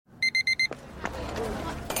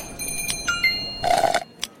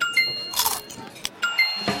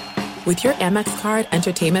With your Amex card,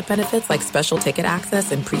 entertainment benefits like special ticket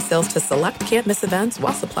access and pre-sales to select can't-miss events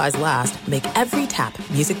while supplies last make every tap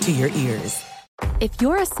music to your ears. If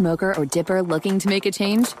you're a smoker or dipper looking to make a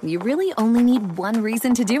change, you really only need one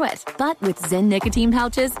reason to do it. But with Zyn nicotine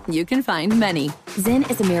pouches, you can find many. Zyn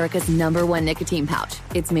is America's #1 nicotine pouch.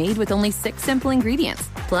 It's made with only 6 simple ingredients.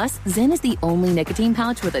 Plus, Zyn is the only nicotine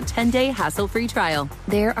pouch with a 10-day hassle-free trial.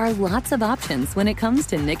 There are lots of options when it comes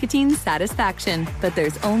to nicotine satisfaction, but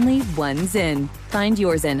there's only one Zyn. Find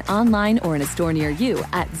your Zyn online or in a store near you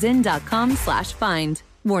at zyn.com/find.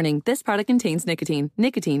 Warning, this product contains nicotine.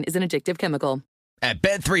 Nicotine is an addictive chemical. At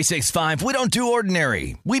Bet365, we don't do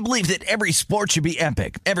ordinary. We believe that every sport should be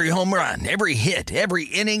epic. Every home run, every hit, every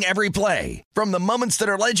inning, every play. From the moments that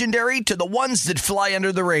are legendary to the ones that fly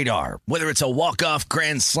under the radar. Whether it's a walk-off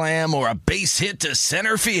grand slam or a base hit to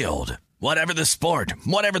center field. Whatever the sport,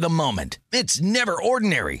 whatever the moment. It's never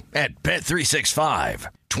ordinary at Bet365.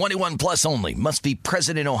 21 plus only. Must be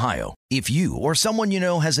present in Ohio. If you or someone you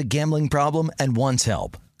know has a gambling problem and wants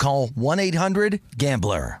help, call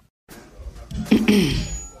 1-800-GAMBLER.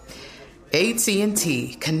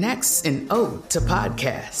 AT&T connects an ode to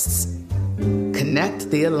podcasts.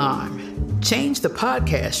 Connect the alarm. Change the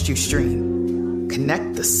podcast you stream.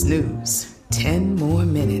 Connect the snooze. 10 more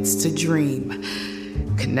minutes to dream.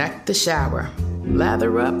 Connect the shower.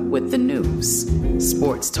 Lather up with the news.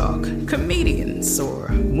 Sports talk, comedians, or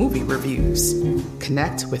movie reviews.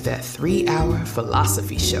 Connect with that 3-hour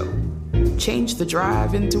philosophy show. Change the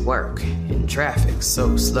drive into work in traffic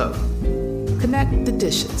so slow. Connect the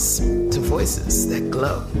dishes to voices that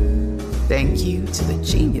glow. Thank you to the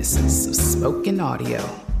geniuses of spoken audio.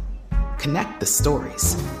 Connect the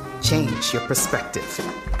stories. Change your perspective.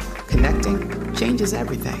 Connecting changes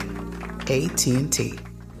everything. AT&T.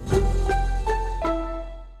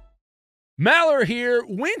 Maller here.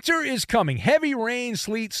 Winter is coming. Heavy rain,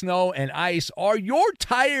 sleet, snow, and ice. Are your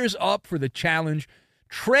tires up for the challenge?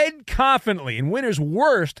 Tread confidently in winter's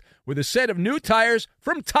worst with a set of new tires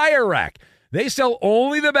from Tire Rack. They sell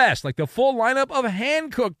only the best, like the full lineup of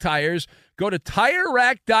hand-cooked tires. Go to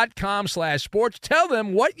TireRack.com/sports. Tell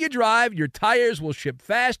them what you drive. Your tires will ship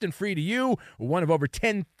fast and free to you. One of over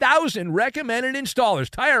 10,000 recommended installers.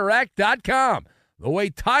 TireRack.com. The way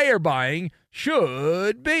tire buying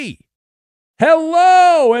should be.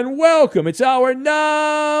 Hello and welcome. It's hour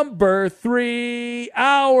number 3,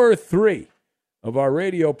 hour 3 of our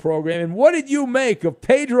radio program. And what did you make of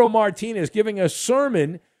Pedro Martinez giving a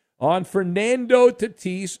sermon on Fernando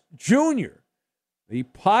Tatis Jr.? The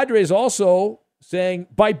Padres also saying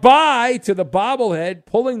bye-bye to the bobblehead,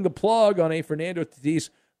 pulling the plug on a Fernando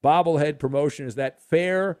Tatis bobblehead promotion. Is that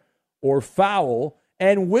fair or foul?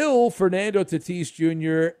 And will Fernando Tatis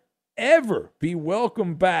Jr. ever be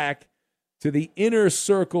welcomed back to the inner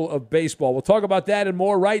circle of baseball? We'll talk about that and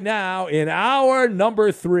more right now in hour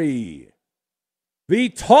number 3. The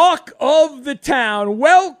talk of the town.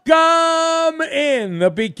 Welcome in the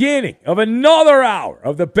beginning of another hour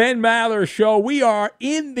of the Ben Maller Show. We are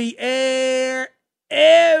in the air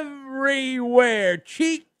everywhere,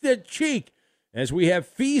 cheek to cheek, as we have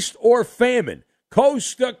feast or famine,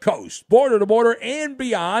 coast to coast, border to border, and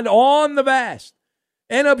beyond on the vast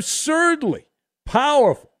and absurdly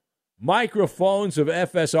powerful microphones of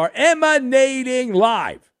FSR emanating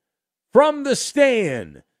live from the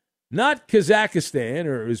stand. Not Kazakhstan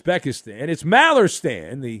or Uzbekistan. It's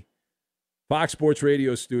Mallerstan, the Fox Sports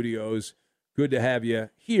Radio studios. Good to have you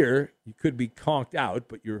here. You could be conked out,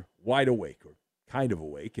 but you're wide awake or kind of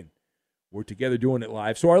awake, and we're together doing it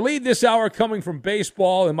live. So our lead this hour coming from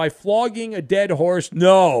baseball. Am I flogging a dead horse?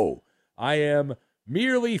 No. I am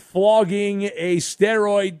merely flogging a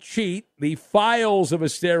steroid cheat, the files of a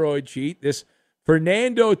steroid cheat. This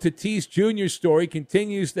Fernando Tatis Jr. story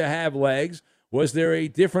continues to have legs. Was there a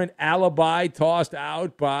different alibi tossed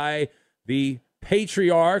out by the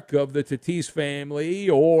patriarch of the Tatis family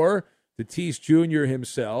or Tatis Jr.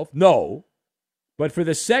 himself? No. But for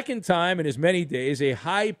the second time in as many days, a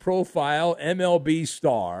high-profile MLB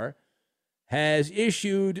star has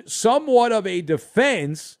issued somewhat of a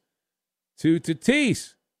defense to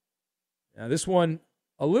Tatis. Now, this one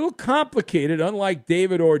a little complicated, unlike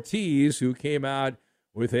David Ortiz, who came out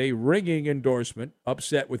with a ringing endorsement,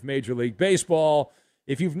 upset with Major League Baseball.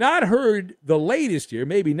 If you've not heard the latest here,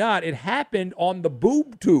 maybe not, it happened on the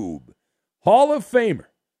Boob Tube. Hall of Famer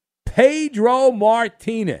Pedro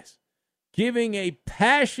Martinez giving a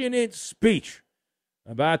passionate speech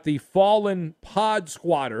about the fallen pod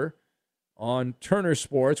squatter on Turner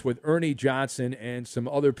Sports with Ernie Johnson and some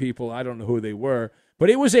other people. I don't know who they were, but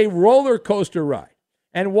it was a roller coaster ride.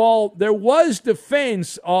 And while there was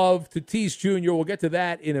defense of Tatis Jr., we'll get to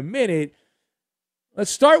that in a minute,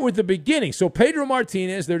 let's start with the beginning. So Pedro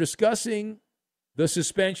Martinez, they're discussing the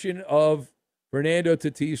suspension of Fernando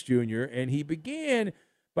Tatis Jr., and he began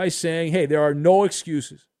by saying, hey, there are no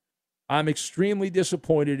excuses. I'm extremely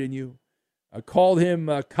disappointed in you. I called him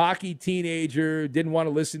a cocky teenager, didn't want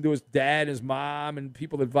to listen to his dad, his mom, and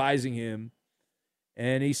people advising him.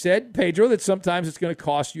 And he said, Pedro, that sometimes it's going to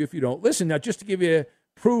cost you if you don't listen. Now, just to give you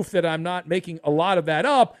proof that I'm not making a lot of that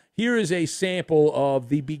up, here is a sample of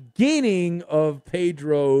the beginning of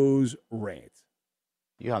Pedro's rant.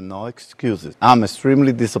 You have no excuses. I'm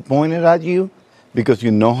extremely disappointed at you because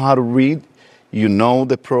you know how to read, you know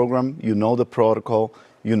the program, you know the protocol,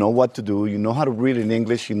 you know what to do, you know how to read in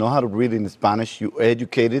English, you know how to read in Spanish, you're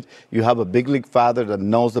educated, you have a big league father that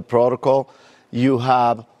knows the protocol, you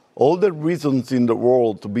have all the reasons in the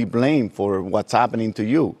world to be blamed for what's happening to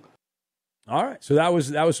you. All right, so that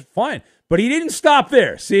was fine. But he didn't stop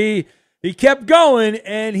there. See, he kept going,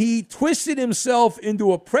 and he twisted himself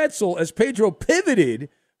into a pretzel as Pedro pivoted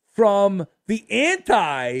from the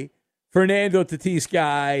anti-Fernando Tatis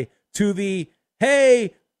guy to the,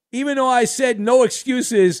 hey, even though I said no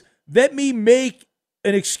excuses, let me make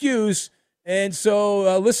an excuse. And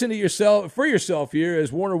so listen to yourself here,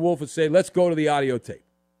 as Warner Wolf would say, let's go to the audio tape.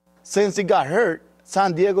 Since he got hurt,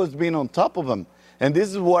 San Diego's been on top of him. And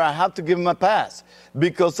this is where I have to give him a pass.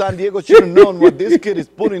 Because San Diego should have known what this kid is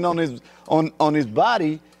putting on his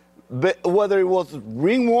body, whether it was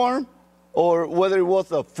ringworm or whether it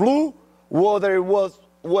was a flu, whether it was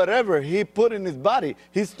whatever he put in his body.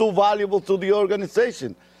 He's too valuable to the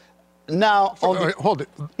organization. Now, hold it.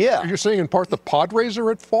 Yeah. You're saying in part the Padres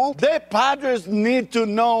are at fault? The Padres need to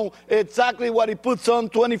know exactly what he puts on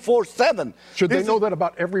 24/7. Should they know that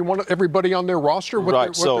about everybody on their roster?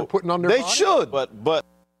 What they're putting on their body? They should. But.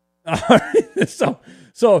 All right.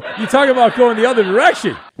 So you talk about going the other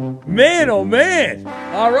direction. Man, oh man.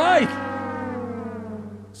 All right.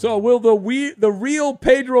 So will the real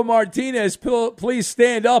Pedro Martinez please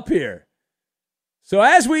stand up here? So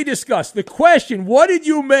as we discussed, the question, what did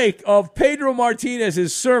you make of Pedro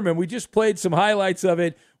Martinez's sermon? We just played some highlights of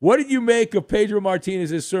it. What did you make of Pedro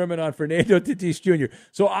Martinez's sermon on Fernando Tatis Jr.?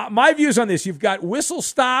 So my views on this, you've got whistle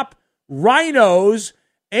stop, rhinos,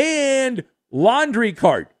 and laundry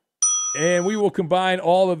cart. And we will combine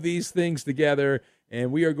all of these things together,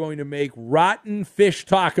 and we are going to make rotten fish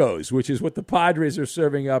tacos, which is what the Padres are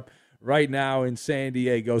serving up right now in San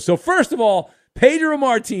Diego. So first of all, Pedro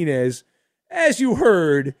Martinez, as you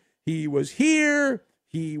heard, he was here,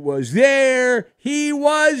 he was there, he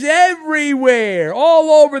was everywhere, all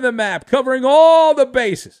over the map, covering all the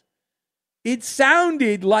bases. It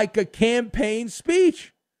sounded like a campaign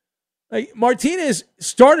speech. Like Martinez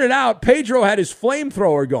started out, Pedro had his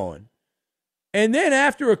flamethrower going. And then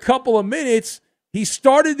after a couple of minutes, he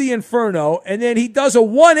started the inferno, and then he does a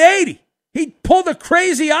 180. He pulled a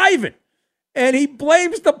crazy Ivan. And he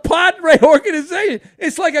blames the Padre organization.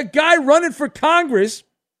 It's like a guy running for Congress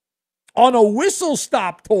on a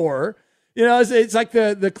whistle-stop tour. You know, it's like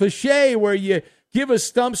the cliche where you give a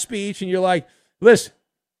stump speech and you're like, listen,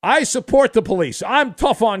 I support the police. I'm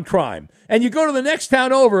tough on crime. And you go to the next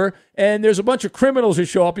town over and there's a bunch of criminals who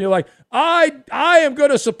show up and you're like, I am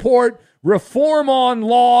going to support reform on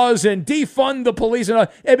laws and defund the police. And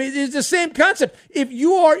I mean, it's the same concept. If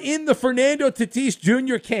you are in the Fernando Tatis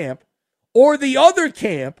Jr. camp, or the other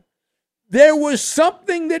camp, there was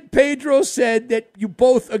something that Pedro said that you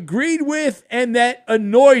both agreed with and that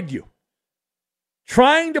annoyed you.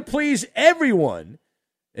 Trying to please everyone,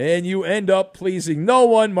 and you end up pleasing no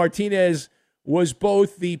one. Martinez was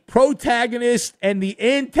both the protagonist and the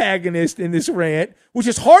antagonist in this rant, which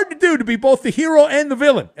is hard to do, to be both the hero and the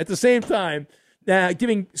villain at the same time,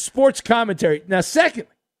 giving sports commentary. Now, secondly,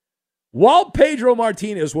 while Pedro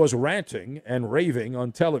Martinez was ranting and raving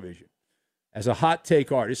on television, as a hot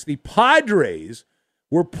take artist, the Padres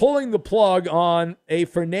were pulling the plug on a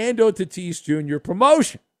Fernando Tatis Jr.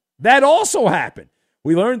 promotion. That also happened.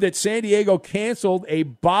 We learned that San Diego canceled a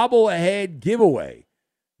bobblehead giveaway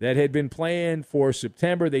that had been planned for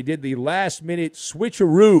September. They did the last-minute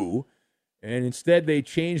switcheroo, and instead they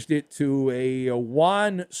changed it to a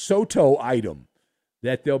Juan Soto item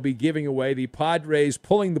that they'll be giving away. The Padres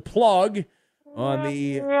pulling the plug on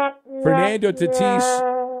the Fernando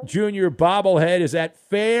Tatis Jr. bobblehead. Is that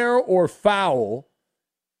fair or foul?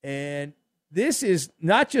 And this is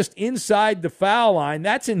not just inside the foul line.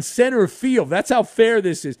 That's in center field. That's how fair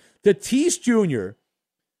this is. Tatis Jr.,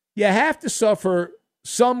 you have to suffer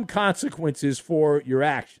some consequences for your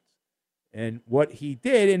actions. And what he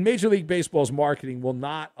did, and Major League Baseball's marketing will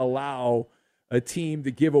not allow a team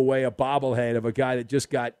to give away a bobblehead of a guy that just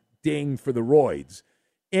got dinged for the roids.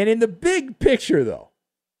 And in the big picture, though,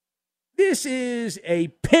 this is a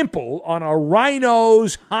pimple on a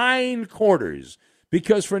rhino's hindquarters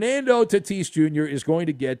because Fernando Tatis Jr. is going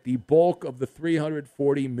to get the bulk of the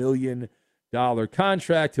 $340 million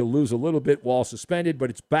contract. He'll lose a little bit while suspended, but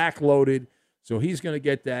it's backloaded, so he's going to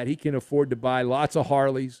get that. He can afford to buy lots of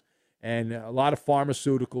Harleys and a lot of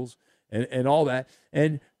pharmaceuticals and all that.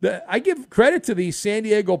 And I give credit to the San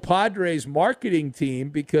Diego Padres marketing team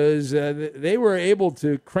because they were able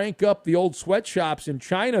to crank up the old sweatshops in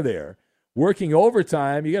China there, working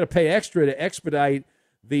overtime. You got to pay extra to expedite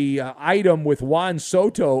the item with Juan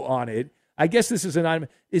Soto on it. I guess this is an item.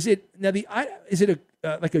 Is it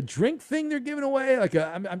like a drink thing they're giving away?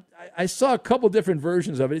 I saw a couple different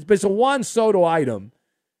versions of it, but it's a Juan Soto item,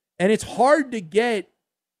 and it's hard to get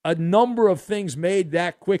a number of things made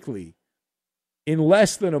that quickly in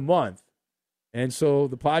less than a month. And so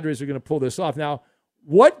the Padres are going to pull this off. Now,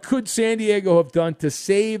 what could San Diego have done to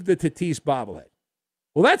save the Tatis bobblehead?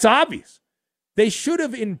 Well, that's obvious. They should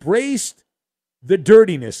have embraced the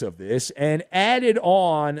dirtiness of this and added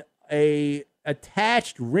on a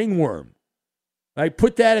attached ringworm. Like,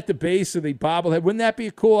 put that at the base of the bobblehead. Wouldn't that be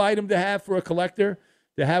a cool item to have for a collector?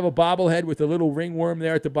 To have a bobblehead with a little ringworm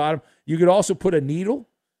there at the bottom. You could also put a needle,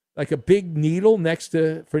 like a big needle next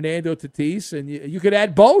to Fernando Tatis, and you could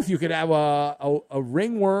add both. You could have a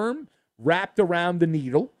ringworm wrapped around the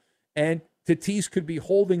needle, and Tatis could be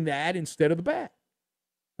holding that instead of the bat.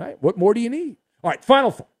 All right, what more do you need? All right,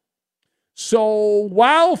 final thought. So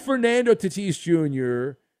while Fernando Tatis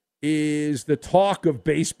Jr. is the talk of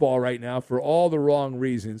baseball right now for all the wrong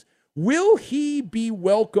reasons, will he be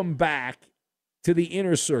welcome back to the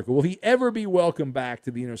inner circle? Will he ever be welcome back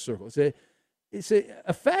to the inner circle? It's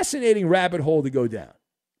a fascinating rabbit hole to go down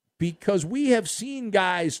because we have seen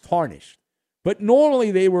guys tarnished, but normally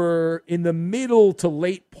they were in the middle to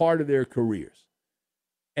late part of their careers.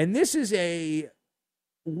 And this is a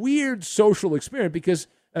weird social experiment because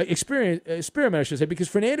Fernando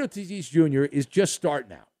Tatis Jr. is just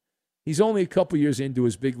starting out. He's only a couple years into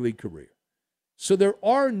his big league career. So there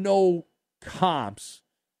are no comps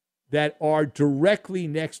that are directly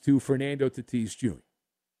next to Fernando Tatis Jr.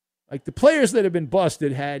 Like, the players that have been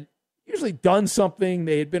busted had usually done something.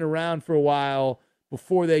 They had been around for a while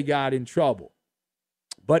before they got in trouble.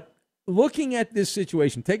 But looking at this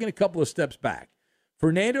situation, taking a couple of steps back,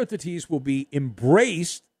 Fernando Tatis will be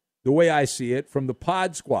embraced, the way I see it, from the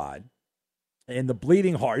pod squad and the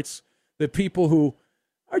bleeding hearts, the people who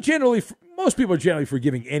are most people are generally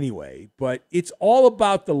forgiving anyway, but it's all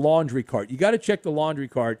about the laundry cart. You got to check the laundry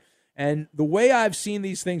cart. And the way I've seen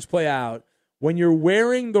these things play out, when you're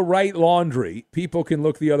wearing the right laundry, people can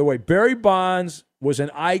look the other way. Barry Bonds was an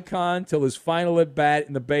icon till his final at bat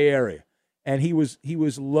in the Bay Area, and he was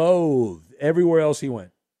loathed everywhere else he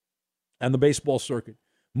went on the baseball circuit.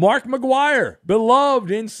 Mark McGwire,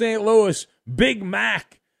 beloved in St. Louis, Big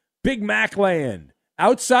Mac land.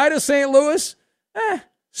 Outside of St. Louis,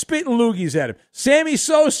 spitting loogies at him. Sammy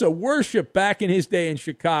Sosa, worshipped back in his day in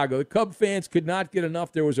Chicago. The Cub fans could not get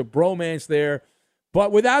enough. There was a bromance there.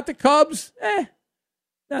 But without the Cubs,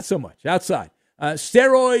 not so much. Outside.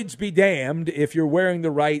 Steroids be damned if you're wearing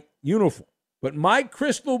the right uniform. But my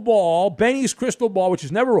crystal ball, Benny's crystal ball, which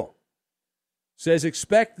is never wrong, says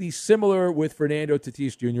expect the similar with Fernando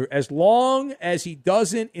Tatis Jr. as long as he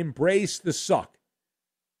doesn't embrace the suck.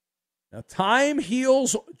 Now, time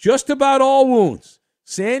heals just about all wounds.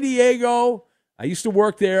 San Diego, I used to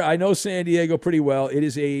work there. I know San Diego pretty well. It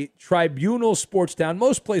is a tribunal sports town.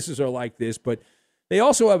 Most places are like this, but they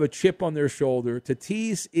also have a chip on their shoulder.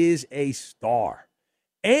 Tatis is a star,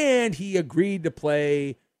 and he agreed to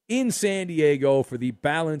play in San Diego for the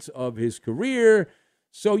balance of his career.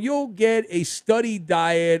 So you'll get a steady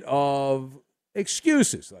diet of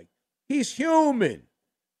excuses like, he's human.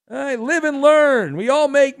 Live and learn. We all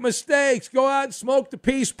make mistakes. Go out and smoke the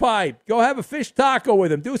peace pipe. Go have a fish taco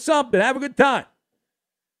with him. Do something. Have a good time.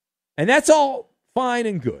 And that's all fine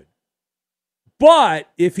and good.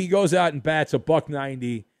 But if he goes out and bats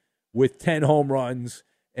 $190 with 10 home runs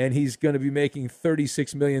and he's going to be making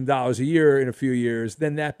 $36 million a year in a few years,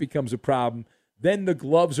 then that becomes a problem. Then the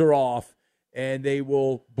gloves are off and they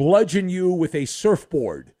will bludgeon you with a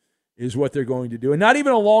surfboard is what they're going to do. And not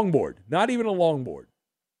even a longboard. Not even a longboard.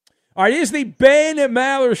 All right, here's the Ben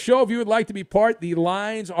Maller Show. If you would like to be part, the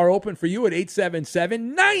lines are open for you at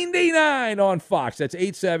 877-99 on Fox. That's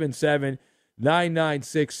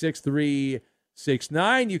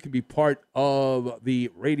 877-996-6369. You can be part of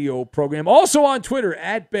the radio program. Also on Twitter,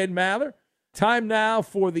 at Ben Maller. Time now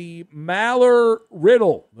for the Maller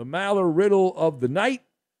Riddle. The Maller Riddle of the night.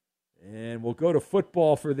 And we'll go to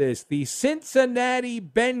football for this. The Cincinnati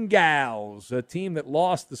Bengals, a team that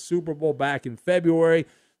lost the Super Bowl back in February.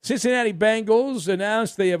 Cincinnati Bengals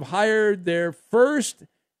announced they have hired their first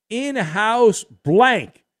in-house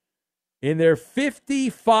blank in their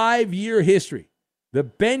 55-year history. The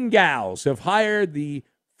Bengals have hired the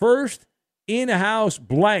first in-house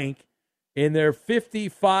blank in their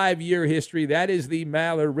 55-year history. That is the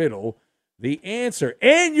Maller riddle. The answer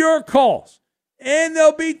and your calls. And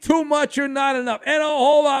there'll be too much or not enough and a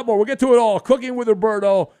whole lot more. We'll get to it all. Cooking with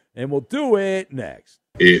Roberto, and we'll do it next.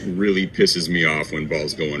 It really pisses me off when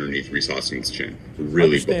balls go underneath Reese Hoskins' chin. It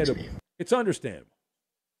really bugs me. It's understandable.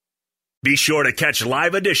 Be sure to catch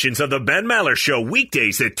live editions of The Ben Maller Show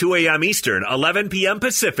weekdays at 2 a.m. Eastern, 11 p.m.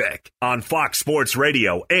 Pacific on Fox Sports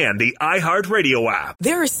Radio and the iHeartRadio app.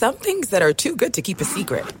 There are some things that are too good to keep a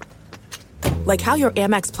secret. Like how your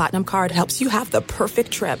Amex Platinum card helps you have the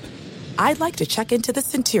perfect trip. I'd like to check into the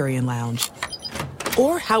Centurion Lounge.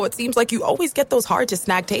 Or how it seems like you always get those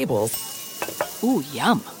hard-to-snag tables. Ooh,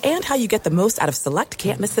 yum. And how you get the most out of select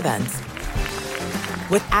can't-miss events.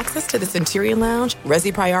 With access to the Centurion Lounge,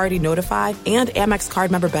 Resi Priority Notified, and Amex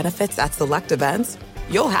card member benefits at select events,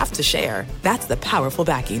 you'll have to share. That's the powerful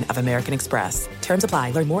backing of American Express. Terms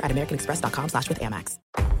apply. Learn more at americanexpress.com/withAmex.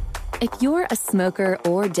 If you're a smoker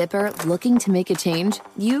or dipper looking to make a change,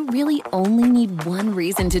 you really only need one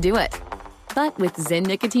reason to do it. But with Zyn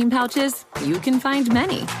nicotine pouches, you can find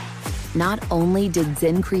many. Not only did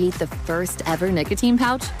Zyn create the first ever nicotine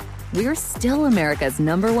pouch, we're still America's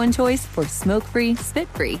 #1 choice for smoke-free,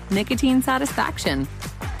 spit-free nicotine satisfaction.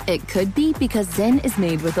 It could be because Zyn is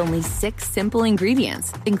made with only 6 simple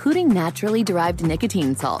ingredients, including naturally derived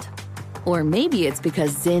nicotine salt. Or maybe it's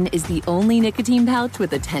because Zyn is the only nicotine pouch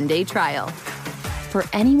with a 10-day trial. For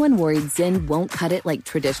anyone worried Zyn won't cut it like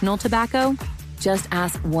traditional tobacco, just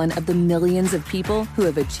ask one of the millions of people who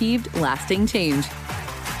have achieved lasting change.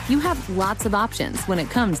 You have lots of options when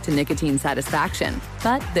it comes to nicotine satisfaction,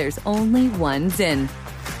 but there's only one Zyn.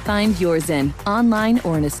 Find your Zyn online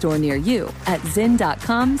or in a store near you at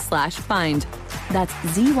zyn.com/find. That's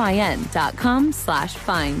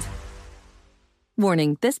ZYN.com/find.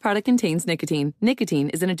 Warning, this product contains nicotine. Nicotine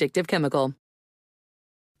is an addictive chemical.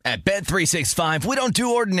 At Bet365, we don't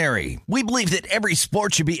do ordinary. We believe that every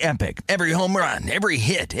sport should be epic. Every home run, every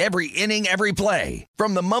hit, every inning, every play.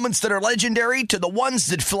 From the moments that are legendary to the ones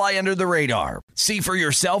that fly under the radar. See for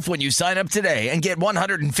yourself when you sign up today and get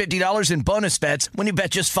 $150 in bonus bets when you bet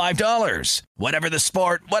just $5. Whatever the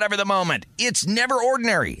sport, whatever the moment, it's never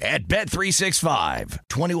ordinary at Bet365.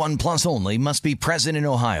 21 plus only. Must be present in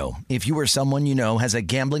Ohio. If you or someone you know has a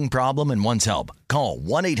gambling problem and wants help, call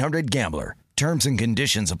 1-800-GAMBLER. Terms and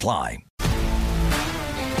conditions apply.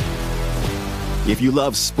 If you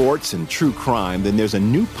love sports and true crime, then there's a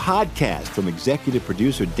new podcast from executive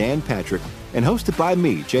producer Dan Patrick and hosted by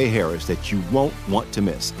me, Jay Harris, that you won't want to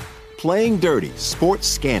miss. Playing Dirty: Sports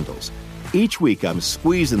Scandals. Each week, I'm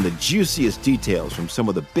squeezing the juiciest details from some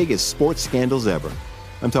of the biggest sports scandals ever.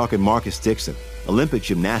 I'm talking Marcus Dixon, Olympic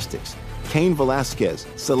gymnastics, Cain Velasquez,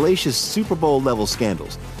 salacious Super Bowl-level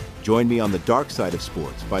scandals. Join me on the dark side of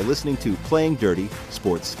sports by listening to Playing Dirty: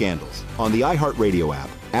 Sports Scandals on the iHeartRadio app,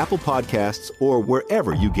 Apple Podcasts, or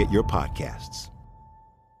wherever you get your podcasts.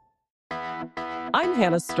 I'm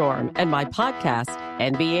Hannah Storm, and my podcast,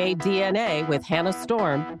 NBA DNA with Hannah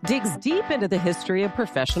Storm, digs deep into the history of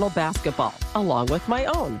professional basketball, along with my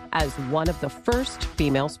own, as one of the first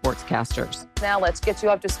female sportscasters. Now let's get you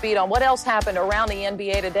up to speed on what else happened around the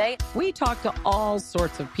NBA today. We talk to all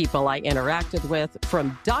sorts of people I interacted with,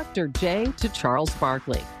 from Dr. J to Charles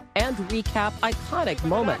Barkley, and recap iconic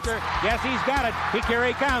moments. Yes, he's got it. Here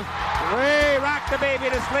he comes. We rock the baby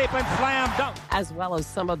to sleep and slam dunk. As well as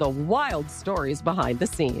some of the wild stories behind the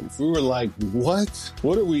scenes. We were like, what?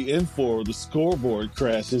 What are we in for? The scoreboard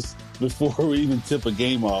crashes before we even tip a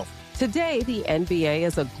game off. Today, the NBA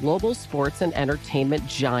is a global sports and entertainment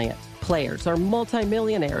giant. Players are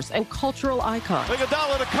multimillionaires and cultural icons.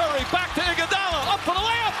 Iguodala to Curry, back to Iguodala, up for the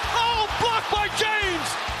layup. Oh, blocked by James.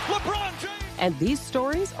 LeBron James. And these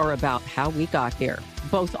stories are about how we got here,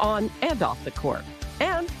 both on and off the court.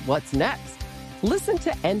 And what's next? Listen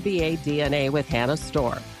to NBA DNA with Hannah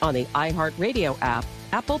Storm on the iHeartRadio app,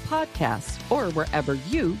 Apple Podcasts, or wherever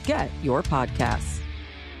you get your podcasts.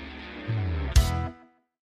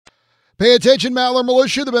 Pay attention, Maller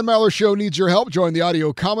Militia. The Ben Maller Show needs your help. Join the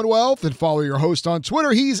Audio Commonwealth and follow your host on Twitter.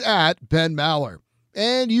 He's at Ben Maller.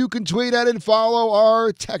 And you can tweet at and follow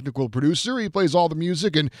our technical producer. He plays all the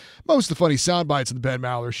music and most of the funny sound bites of the Ben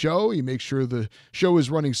Maller Show. He makes sure the show is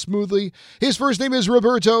running smoothly. His first name is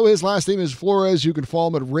Roberto. His last name is Flores. You can follow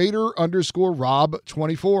him at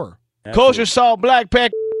Raider_Rob24. Kosher salt, black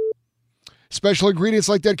pepper. Special ingredients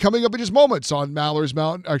like that coming up in just moments on Maller's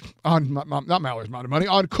Mountain, not Maller's Mountain Money,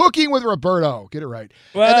 on Cooking with Roberto. Get it right.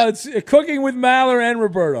 Well, it's Cooking with Maller and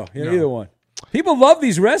Roberto. Either one. People love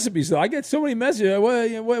these recipes, though. I get so many messages.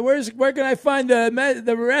 Where can I find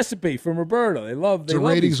the recipe from Roberto? It's a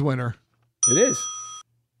ratings winner. It is.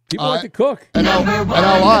 People like to cook. And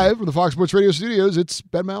now live from the Fox Sports Radio studios, it's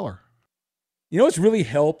Ben Maller. You know what's really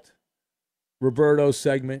helped Roberto's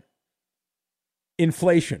segment?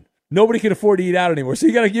 Inflation. Nobody can afford to eat out anymore, so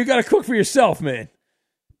you gotta cook for yourself, man.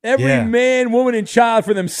 Every man, woman, and child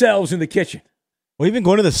for themselves in the kitchen. Well, even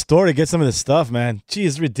going to the store to get some of this stuff, man. Gee,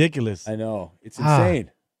 it's ridiculous. I know. It's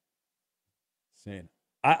insane. Insane.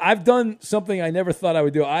 I've done something I never thought I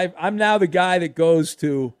would do. I'm now the guy that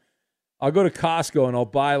I'll go to Costco and I'll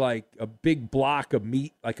buy like a big block of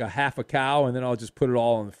meat, like a half a cow, and then I'll just put it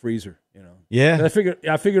all in the freezer, Yeah. And I figure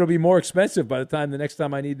it'll be more expensive by the next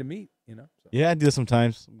time I need the meat, So. Yeah, I do that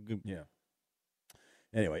sometimes. Yeah.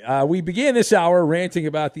 Anyway, we began this hour ranting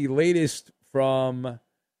about the latest from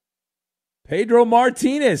Pedro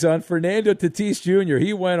Martinez on Fernando Tatis Jr.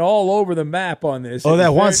 He went all over the map on this. Oh,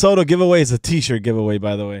 that Juan Soto giveaway is a T-shirt giveaway,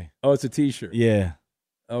 by the way. Oh, it's a T-shirt. Yeah.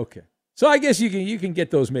 Okay. So I guess you can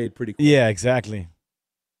get those made pretty quick. Yeah, exactly.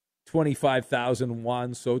 25,000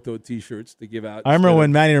 Juan Soto T-shirts to give out. I remember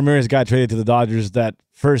when Manny Ramirez got traded to the Dodgers. That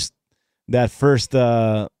first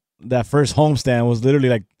homestand was literally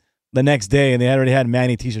like the next day, and they already had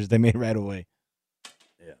Manny T-shirts they made right away.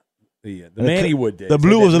 Yeah, the Manny Wood days. The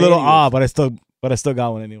blue was a little odd, but I still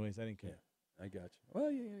got one anyways. I didn't care. I got you.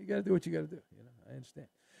 Well, you got to do what you got to do. I understand.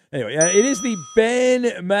 Anyway, it is the Ben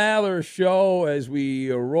Maller Show as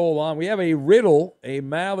we roll on. We have a riddle, a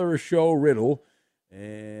Maller Show riddle,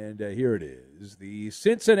 and here it is. The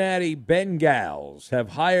Cincinnati Bengals have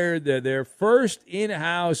hired their first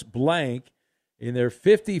in-house blank in their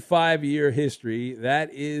 55-year history.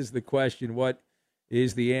 That is the question. What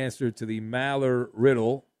is the answer to the Maller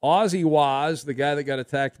riddle? Ozzy Waz, the guy that got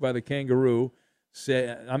attacked by the kangaroo,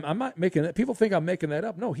 said, I'm not making that. People think I'm making that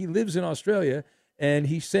up. No, he lives in Australia. And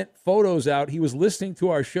he sent photos out. He was listening to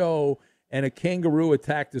our show, and a kangaroo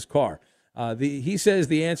attacked his car. He says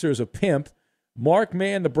the answer is a pimp. Mark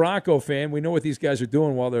Mann, the Bronco fan, we know what these guys are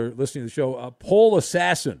doing while they're listening to the show. A pole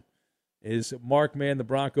assassin is Mark Mann, the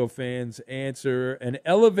Bronco fan's answer. An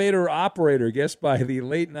elevator operator, guessed by the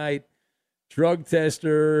late-night drug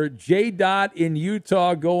tester. J-Dot in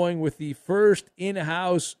Utah going with the first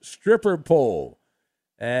in-house stripper pole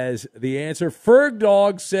as the answer. Ferg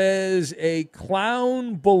Dog says a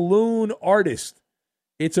clown balloon artist.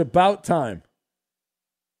 It's about time.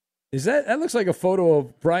 That looks like a photo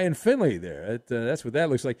of Brian Finley there. That's what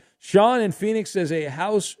that looks like. Sean in Phoenix says a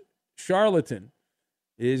house charlatan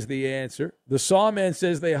is the answer. The Sawman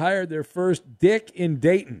says they hired their first dick in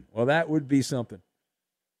Dayton. Well, that would be something.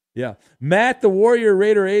 Yeah. Matt, the Warrior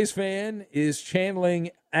Raider A's fan, is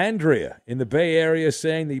channeling Andrea in the Bay Area,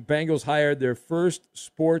 saying the Bengals hired their first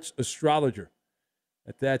sports astrologer.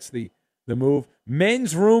 That's the move.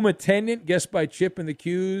 Men's room attendant, guessed by Chip and the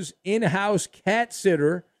Q's. In-house cat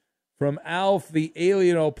sitter from Alf, the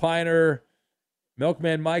alien opiner.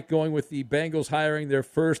 Milkman Mike going with the Bengals hiring their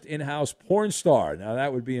first in-house porn star. Now,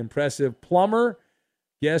 that would be impressive. Plumber,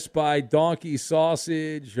 guessed by Donkey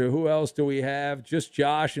Sausage. Who else do we have? Just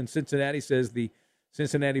Josh in Cincinnati says the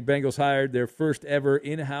Cincinnati Bengals hired their first ever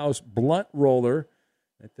in-house blunt roller.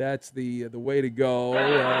 That's the way to go.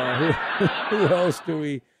 Who else do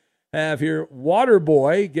we have here?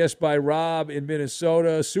 Waterboy, guessed by Rob in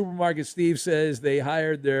Minnesota. Supermarket Steve says they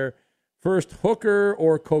hired their first hooker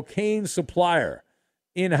or cocaine supplier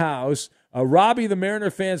in-house. Robbie, the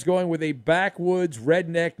Mariner fan's going with a backwoods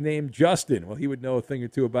redneck named Justin. Well, he would know a thing or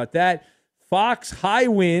two about that. Fox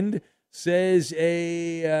Highwind says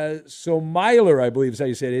a sommelier, I believe is how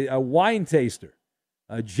you say it, a wine taster.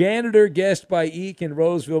 A janitor, guessed by Eek in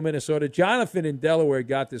Roseville, Minnesota. Jonathan in Delaware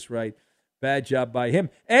got this right. Bad job by him.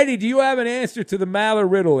 Eddie, do you have an answer to the Maller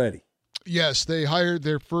riddle, Eddie? Yes, they hired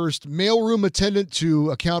their first mailroom attendant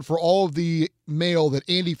to account for all of the mail that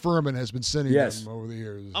Andy Furman has been sending them over the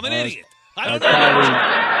years. I'm an idiot. I don't know.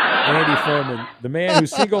 Andy Furman, the man who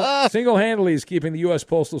single-handedly is keeping the U.S.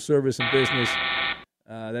 Postal Service in business.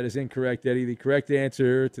 That is incorrect, Eddie. The correct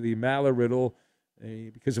answer to the Maller riddle,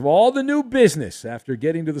 because of all the new business after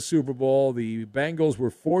getting to the Super Bowl, the Bengals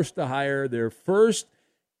were forced to hire their first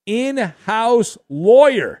in-house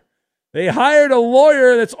lawyer. They hired a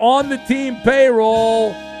lawyer that's on the team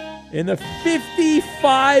payroll in the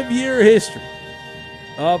 55-year history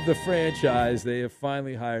of the franchise. They have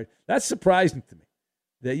finally hired. That's surprising to me.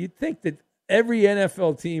 That you'd think that every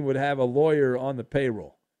NFL team would have a lawyer on the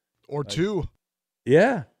payroll. Or two.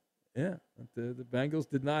 Yeah. But the Bengals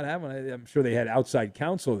did not have one. I'm sure they had outside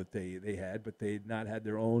counsel that they had, but they had not had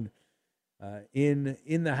their own in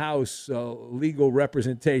the house legal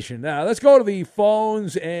representation. Now let's go to the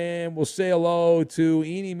phones and we'll say hello to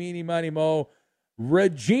Eeny, Meeny, Miny, Mo,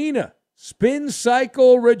 Regina, Spin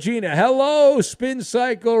Cycle Regina. Hello, Spin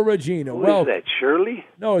Cycle Regina. Who is that, Shirley?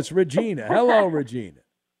 No, it's Regina. Hello, Regina.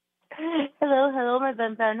 Hello, my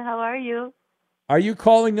Ben. How are you? Are you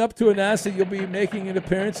calling up to announce that you'll be making an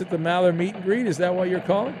appearance at the Maller meet and greet? Is that why you're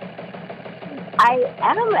calling? I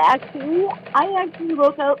am actually. I actually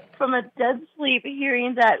woke up from a dead sleep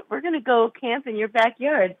hearing that we're going to go camp in your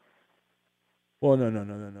backyard. Well, no.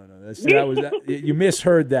 You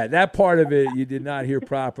misheard that. That part of it you did not hear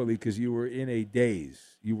properly because you were in a daze.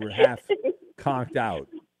 You were half conked out.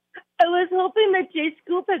 I was hoping that Jay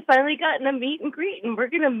Scoop had finally gotten a meet and greet, and we're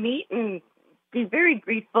going to meet and be very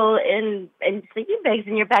grateful in sleeping bags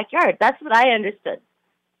in your backyard. That's what I understood.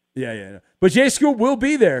 Yeah. But Jay Scoop will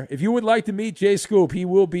be there. If you would like to meet Jay Scoop, he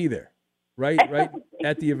will be there, right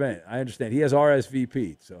at the event. I understand. He has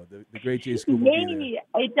RSVP, so the great Jay Scoop will be there.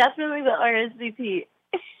 I definitely will RSVP.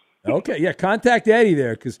 Okay, yeah, contact Eddie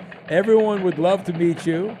there because everyone would love to meet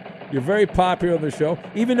you. You're very popular on the show,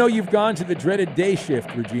 even though you've gone to the dreaded day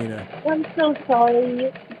shift, Regina. I'm so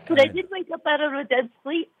sorry. But I did wake up out of a dead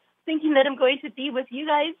sleep thinking that I'm going to be with you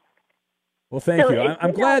guys. Well, thank you.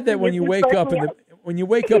 I'm glad that when you wake up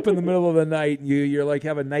in the middle of the night and you're like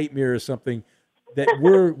have a nightmare or something, that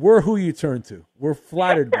we're who you turn to. We're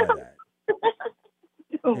flattered by that.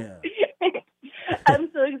 Yeah. I'm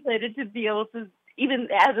so excited to be able to even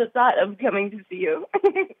have a thought of coming to see you.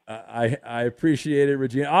 I appreciate it,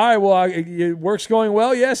 Regina. All right, well, your work's going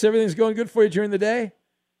well. Yes, everything's going good for you during the day.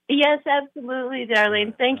 Yes, absolutely,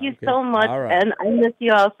 darling. Thank you so much, and I miss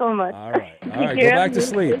you all so much. All right. Go back to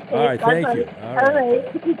sleep. All right, thank you. All right.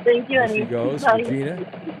 Thank you, There honey. she goes, Bye.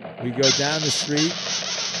 Regina. We go down the street.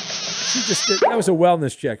 That was a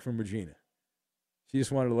wellness check from Regina. She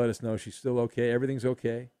just wanted to let us know she's still okay. Everything's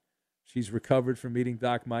okay. She's recovered from meeting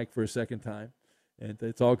Doc Mike for a second time, and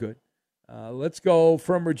it's all good. Let's go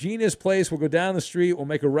from Regina's place. We'll go down the street. We'll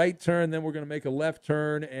make a right turn. Then we're going to make a left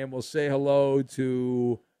turn, and we'll say hello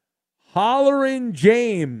to Hollerin'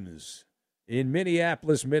 James in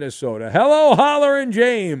Minneapolis, Minnesota. Hello, Hollerin'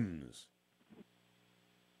 James.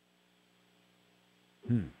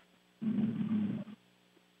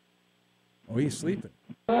 Oh, he's sleeping.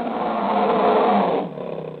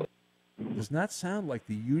 Does not sound like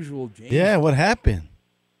the usual James. Yeah, what happened?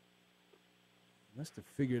 Must have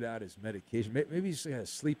figured out his medication. Maybe he's got a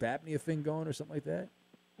sleep apnea thing going or something like that.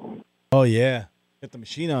 Oh, yeah. Got the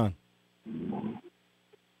machine on.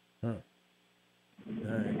 Huh.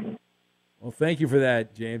 All right. Well, thank you for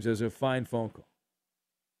that, James. That was a fine phone call.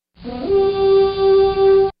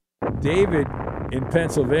 David in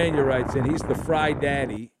Pennsylvania writes in. He's the Fry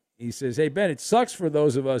Daddy. He says, hey, Ben, it sucks for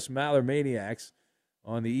those of us Maller maniacs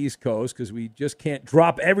on the East Coast because we just can't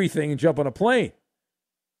drop everything and jump on a plane.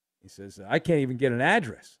 He says, I can't even get an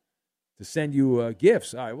address to send you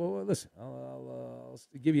gifts. All right, well, listen, I'll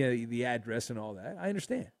give you the address and all that. I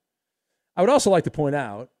understand. I would also like to point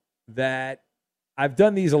out that I've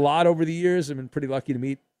done these a lot over the years. I've been pretty lucky to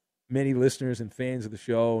meet many listeners and fans of the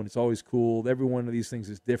show, and it's always cool. Every one of these things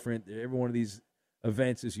is different. Every one of these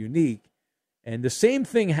events is unique. And the same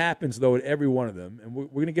thing happens, though, at every one of them. And we're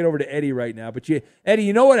going to get over to Eddie right now. But, Eddie,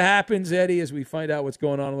 you know what happens, Eddie, as we find out what's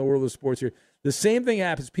going on in the world of sports here? The same thing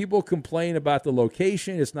happens. People complain about the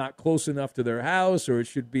location. It's not close enough to their house, or it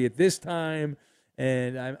should be at this time.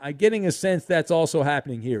 And I'm getting a sense that's also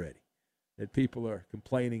happening here, Eddie, that people are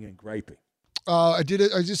complaining and griping. I did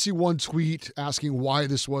see one tweet asking why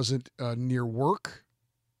this wasn't near work.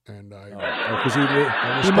 And because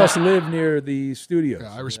he must live near the studios.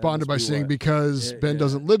 Yeah, I responded by saying because Ben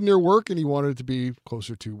doesn't live near work and he wanted it to be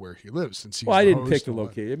closer to where he lives. Since I didn't pick the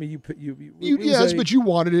location. I mean, but you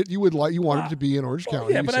wanted it. You wanted it to be in Orange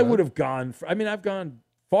County. Yeah, but I would have gone. I've gone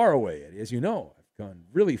far away, Eddie, as you know. I've gone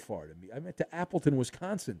really far to meet. I went to Appleton,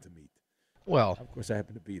 Wisconsin to meet. Well, of course, I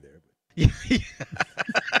happened to be there.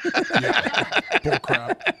 Bull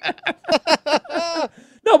crap.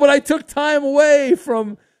 No, but I took time away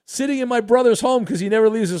from sitting in my brother's home because he never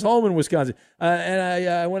leaves his home in Wisconsin. And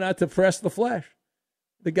I went out to press the flesh.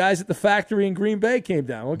 The guys at the factory in Green Bay came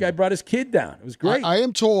down. One guy brought his kid down. It was great. I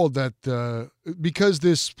am told that because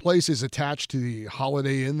this place is attached to the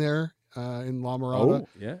Holiday Inn there in La Mirada,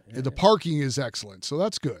 the parking is excellent. So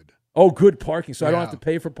that's good. Oh, good parking. So I don't have to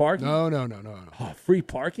pay for parking? No. Oh, free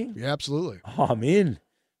parking? Yeah, absolutely. Oh, I'm in.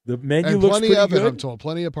 The menu and looks plenty pretty of good. it, I'm told.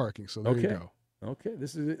 Plenty of parking. So there you go. Okay,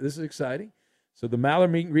 this is exciting. So the Maller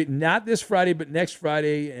meet and greet, not this Friday, but next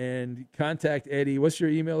Friday. And contact Eddie. What's your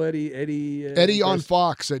email, Eddie?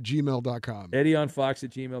 EddieOnFox@gmail.com.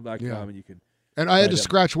 EddieOnFox@gmail.com. Yeah. And you can. And I had to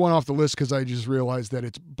scratch one off the list because I just realized that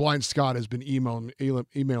it's Blind Scott has been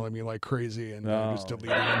emailing me like crazy, and I just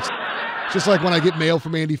deleted it. It's just like when I get mail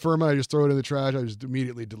from Andy Furman, I just throw it in the trash. I just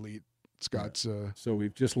immediately delete Scott's. So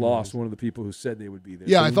we've just lost one of the people who said they would be there.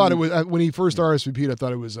 Yeah, so I thought it was when he first RSVP'd. I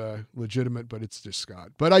thought it was legitimate, but it's just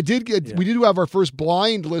Scott. But I did get. We did have our first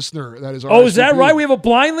blind listener. That is. Oh, is that right? We have a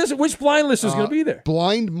blind list. Which blind list is going to be there?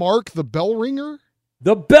 Blind Mark, the bell ringer.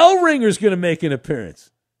 The bell ringer is going to make an appearance.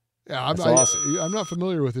 Yeah, awesome. I'm not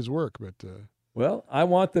familiar with his work, but well, I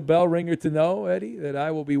want the bell ringer to know, Eddie, that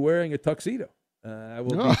I will be wearing a tuxedo. I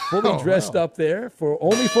will be fully dressed up there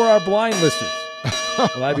only for our blind listeners.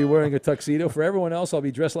 Will I be wearing a tuxedo? For everyone else, I'll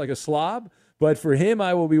be dressed like a slob. But for him,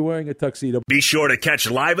 I will be wearing a tuxedo. Be sure to catch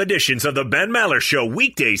live editions of the Ben Maller Show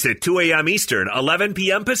weekdays at 2 a.m. Eastern, 11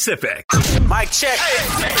 p.m. Pacific. Mic check.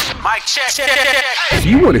 Mic check. Do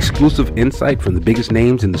you want exclusive insight from the biggest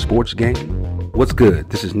names in the sports game? What's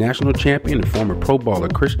good? This is national champion and former pro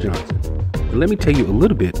baller Chris Johnson. And let me tell you a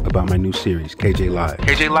little bit about my new series, KJ Live.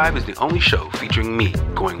 KJ Live is the only show featuring me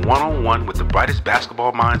going one-on-one with the brightest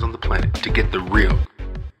basketball minds on the planet to get the real.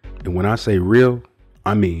 And when I say real,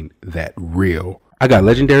 I mean that real. I got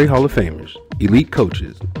legendary Hall of Famers, elite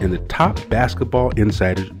coaches, and the top basketball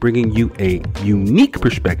insiders bringing you a unique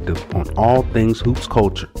perspective on all things hoops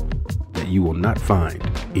culture that you will not find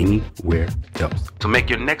anywhere else. So make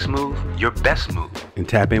your next move your best move and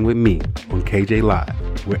tap in with me on KJ Live,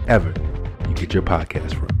 wherever you get your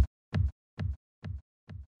podcast from.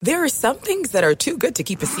 There are some things that are too good to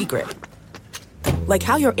keep a secret. Like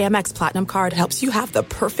how your Amex Platinum card helps you have the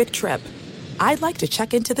perfect trip. I'd like to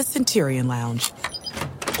check into the Centurion Lounge.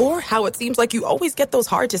 Or how it seems like you always get those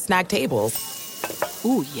hard-to-snag tables.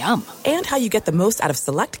 Ooh, yum. And how you get the most out of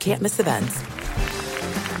select can't-miss events.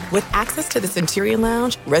 With access to the Centurion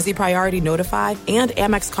Lounge, Resi Priority Notified, and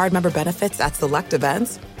Amex card member benefits at select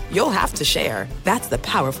events, you'll have to share. That's the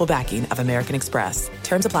powerful backing of American Express.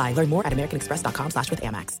 Terms apply. Learn more at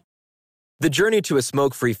americanexpress.com/withAmex. The journey to a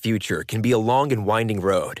smoke-free future can be a long and winding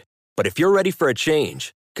road. But if you're ready for a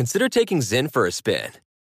change, consider taking Zyn for a spin.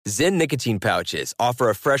 Zyn nicotine pouches offer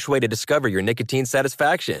a fresh way to discover your nicotine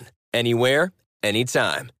satisfaction. Anywhere,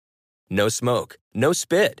 anytime. No smoke, no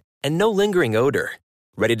spit, and no lingering odor.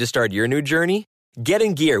 Ready to start your new journey? Get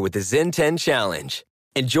in gear with the Zyn 10 Challenge.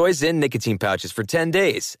 Enjoy Zyn nicotine pouches for 10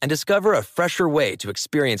 days and discover a fresher way to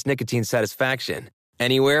experience nicotine satisfaction.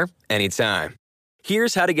 Anywhere, anytime.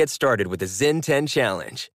 Here's how to get started with the Zyn 10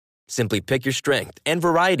 Challenge. Simply pick your strength and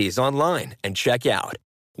varieties online and check out.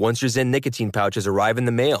 Once your Zyn nicotine pouches arrive in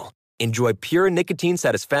the mail, enjoy pure nicotine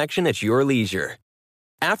satisfaction at your leisure.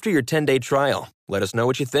 After your 10-day trial, let us know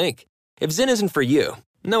what you think. If Zyn isn't for you,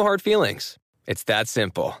 no hard feelings. It's that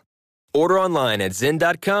simple. Order online at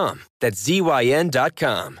Zyn.com, that's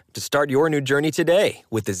ZYN.com, to start your new journey today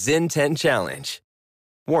with the Zyn 10 Challenge.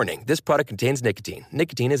 Warning, this product contains nicotine.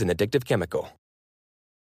 Nicotine is an addictive chemical.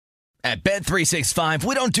 At Bet365,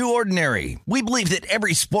 we don't do ordinary. We believe that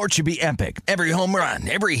every sport should be epic. Every home run,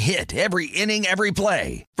 every hit, every inning, every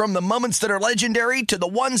play. From the moments that are legendary to the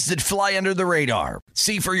ones that fly under the radar.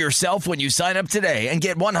 See for yourself when you sign up today and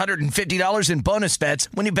get $150 in bonus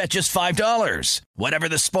bets when you bet just $5. Whatever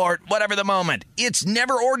the sport, whatever the moment, it's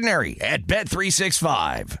never ordinary at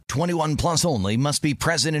Bet365. 21 plus only. Must be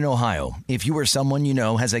present in Ohio. If you or someone you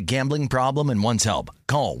know has a gambling problem and wants help,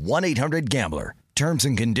 call 1-800-GAMBLER. Terms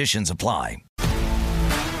and conditions apply.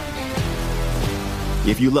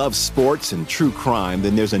 If you love sports and true crime,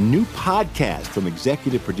 then there's a new podcast from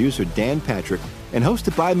executive producer Dan Patrick and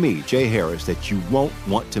hosted by me, Jay Harris, that you won't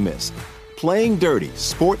want to miss. Playing Dirty: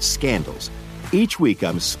 Sports Scandals. Each week,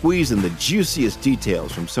 I'm squeezing the juiciest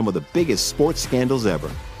details from some of the biggest sports scandals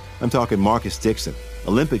ever. I'm talking Marcus Dixon,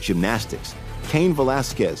 Olympic gymnastics, Cain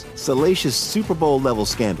Velasquez, salacious Super Bowl-level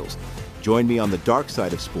scandals. Join me on the dark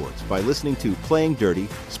side of sports by listening to Playing Dirty: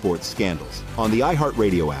 Sports Scandals on the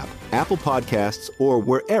iHeartRadio app, Apple Podcasts, or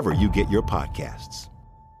wherever you get your podcasts.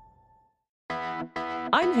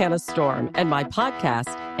 I'm Hannah Storm, and my podcast,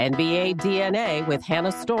 NBA DNA with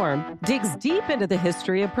Hannah Storm, digs deep into the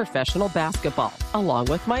history of professional basketball, along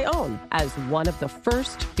with my own, as one of the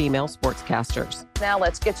first female sportscasters. Now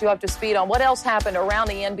let's get you up to speed on what else happened around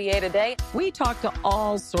the NBA today. We talked to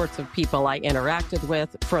all sorts of people I interacted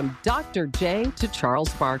with, from Dr. J to Charles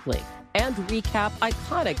Barkley, and recap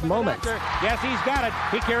iconic moments. Yes, he's got it.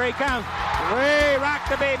 Here he comes. Way rock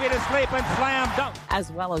the baby to sleep and slam dunk.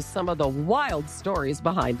 As well as some of the wild stories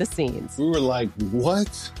behind the scenes. We were like,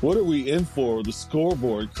 what? What are we in for? The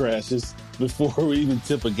scoreboard crashes before we even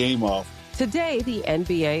tip a game off. Today, the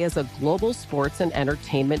NBA is a global sports and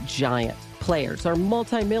entertainment giant. Players are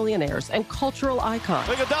multimillionaires and cultural icons.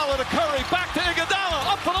 Iguodala to Curry, back to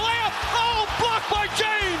Iguodala, up for the layup. Oh, blocked by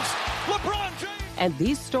James. LeBron James. And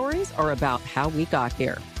these stories are about how we got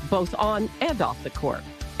here, both on and off the court.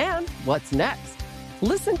 And what's next?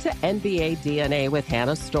 Listen to NBA DNA with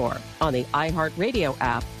Hannah Storr on the iHeartRadio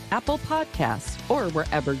app, Apple Podcasts, or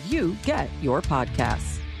wherever you get your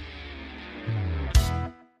podcasts.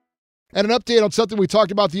 And an update on something we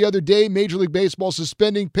talked about the other day, Major League Baseball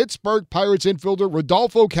suspending Pittsburgh Pirates infielder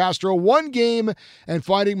Rodolfo Castro 1 game and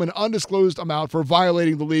finding him an undisclosed amount for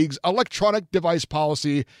violating the league's electronic device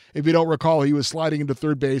policy. If you don't recall, he was sliding into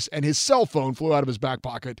third base and his cell phone flew out of his back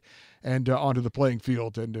pocket and onto the playing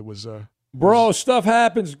field, and it was... Bro, stuff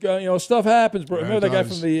happens. Stuff happens, bro. Yeah, Remember that guy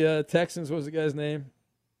does. from the Texans? What was the guy's name?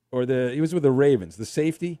 He was with the Ravens, the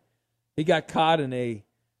safety. He got caught in a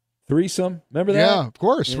threesome. Remember that? Yeah, of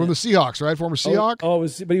course. From the Seahawks, right? Former Seahawk?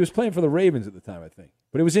 But he was playing for the Ravens at the time, I think.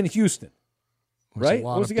 But it was in Houston, right?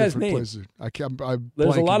 What was the guy's name? Places.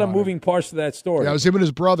 There's a lot of moving parts to that story. Yeah, it was him and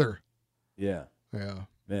his brother. Yeah. Yeah.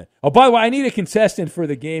 Man. Oh, by the way, I need a contestant for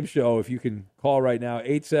the game show. If you can call right now,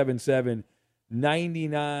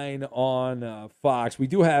 877-99 on Fox. We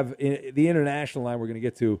do have the international line we're going to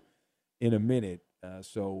get to in a minute.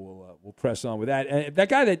 So we'll press on with that. And that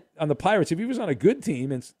guy that on the Pirates, if he was on a good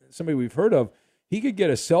team and somebody we've heard of, he could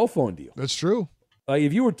get a cell phone deal. That's true. Like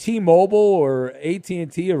if you were T-Mobile or AT&T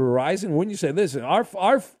or Verizon, wouldn't you say, listen, our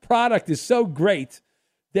product is so great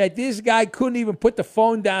that this guy couldn't even put the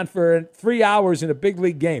phone down for 3 hours in a big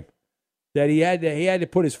league game, that he had to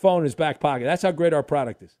put his phone in his back pocket. That's how great our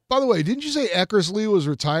product is. By the way, didn't you say Eckersley was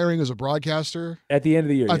retiring as a broadcaster? At the end of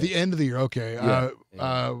the year. At the end of the year, okay. Yeah.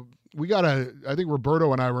 We got I think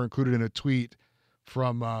Roberto and I were included in a tweet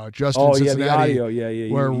from Justin Oh, Cincinnati. yeah, the audio.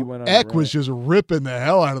 Yeah. Where he went on Eck a was just ripping the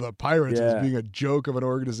hell out of the Pirates Yeah. as being a joke of an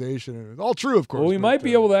organization. And it's all true, of course. Well, we might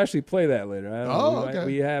be able to actually play that later. I don't know. okay.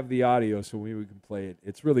 We have the audio, so we can play it.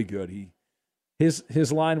 It's really good.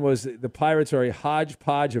 His line was, the Pirates are a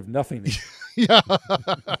hodgepodge of nothingness. Yeah.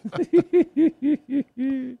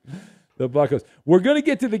 The Buccos. We're going to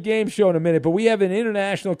get to the game show in a minute, but we have an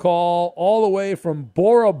international call all the way from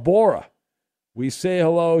Bora Bora. We say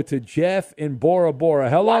hello to Jeff in Bora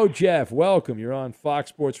Bora. Hello, Jeff. Welcome. You're on Fox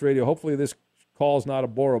Sports Radio. Hopefully this call's not a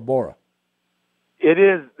Bora Bora. It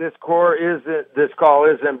is. This call is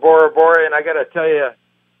in Bora Bora, and I got to tell you,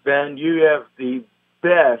 Ben, you have the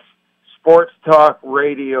best sports talk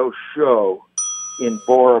radio show in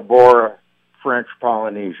Bora Bora, French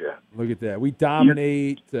Polynesia. Look at that. We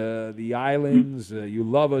dominate the islands. You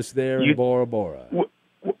love us there in Bora Bora.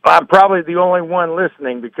 I'm probably the only one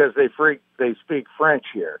listening because they speak French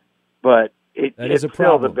here, but it's a still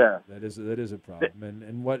problem. the best. That is a problem.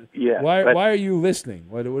 And what? Yeah, Why are you listening?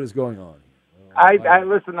 What is going on? I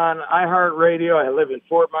listen on iHeartRadio. I live in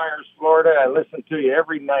Fort Myers, Florida. I listen to you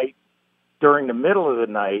every night during the middle of the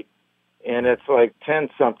night, and it's like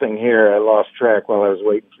 10-something here. I lost track while I was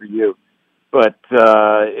waiting for you. But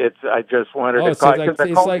I just wanted to call because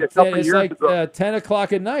I called you a couple of years ago. 10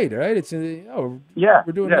 o'clock at night, right? We're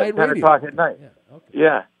doing night 10 radio. o'clock at night. Yeah, okay.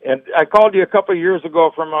 Yeah, and I called you a couple of years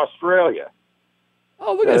ago from Australia.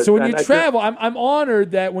 Oh, look at it. So when you travel, I'm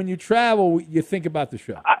honored that when you travel, you think about the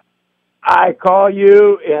show. I call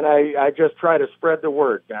you, and I just try to spread the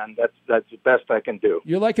word, man. That's the best I can do.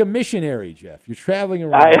 You're like a missionary, Jeff. You're traveling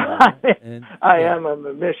around. I am a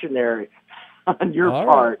missionary on your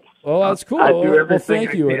part. Right. Well, that's cool. I do everything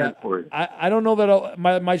thank you. I can for you. I don't know that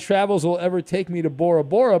my travels will ever take me to Bora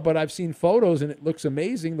Bora, but I've seen photos, and it looks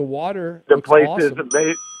amazing. The water looks awesome. Is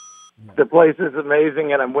amazing. The place is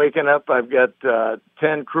amazing, and I'm waking up. I've got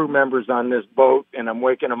 10 crew members on this boat, and I'm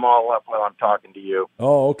waking them all up while I'm talking to you.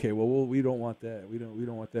 Oh, okay. Well, we don't want that. We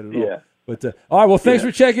don't want that at all. Yeah. But all right. Well, thanks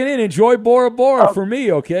for checking in. Enjoy Bora Bora for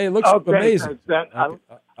me. Okay, it looks amazing. Thanks,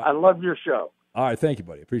 I love your show. All right, thank you,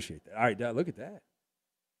 buddy. Appreciate that. All right, look at that.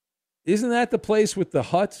 Isn't that the place with the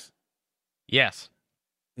huts? Yes.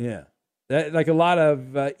 Yeah. Like a lot of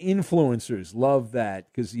influencers love that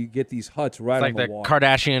because you get these huts right on the water. It's like the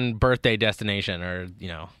Kardashian birthday destination or,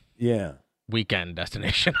 yeah, weekend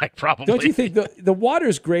destination, probably. Don't you think the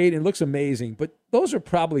water's great and looks amazing, but those are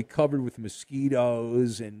probably covered with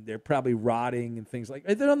mosquitoes and they're probably rotting and things like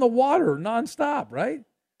that. They're on the water nonstop, right?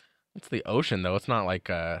 It's the ocean, though. It's not like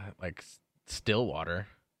still water.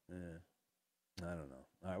 Yeah. I don't know.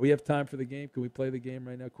 All right, we have time for the game. Can we play the game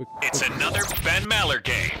right now? Quick. It's another Ben Maller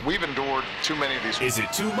game. We've endured too many of these. Is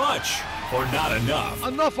it too much or not enough?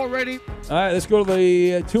 Enough already. All right, let's go to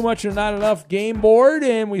the Too Much or Not Enough game board,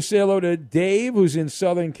 and we say hello to Dave, who's in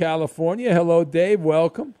Southern California. Hello, Dave.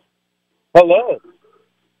 Welcome. Hello.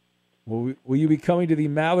 Will you be coming to the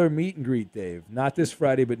Maller meet and greet, Dave? Not this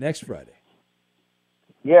Friday, but next Friday.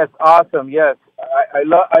 Yes, awesome. Yes, I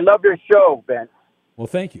love your show, Ben. Well,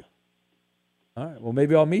 thank you. All right. Well,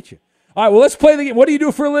 maybe I'll meet you. All right. Well, let's play the game. What do you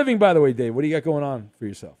do for a living, by the way, Dave? What do you got going on for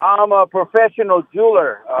yourself? I'm a professional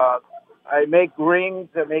jeweler. I make rings.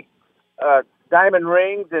 I make diamond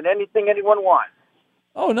rings and anything anyone wants.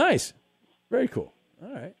 Oh, nice. Very cool.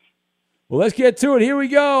 All right. Well, let's get to it. Here we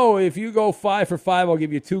go. If you go 5 for 5, I'll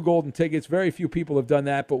give you 2 golden tickets. Very few people have done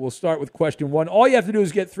that, but we'll start with question 1. All you have to do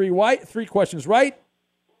is get 3 questions right.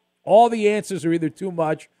 All the answers are either too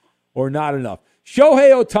much or not enough.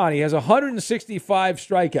 Shohei Ohtani has 165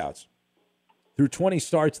 strikeouts through 20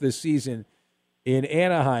 starts this season in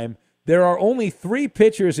Anaheim. There are only 3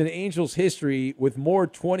 pitchers in Angels history with more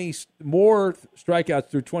strikeouts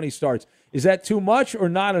through 20 starts. Is that too much or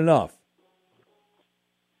not enough?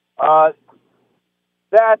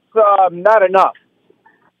 That's not enough.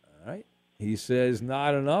 All right. He says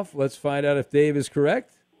not enough. Let's find out if Dave is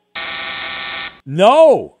correct.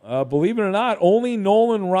 No. Believe it or not, only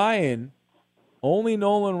Nolan Ryan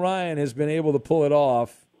has been able to pull it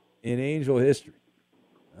off in Angel history.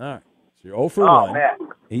 All right. So you're 0 for 1. Man.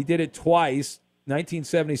 He did it twice,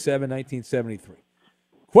 1977, 1973.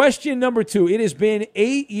 Question number 2. It has been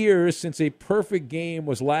 8 years since a perfect game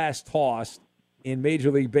was last tossed in Major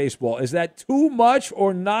League Baseball. Is that too much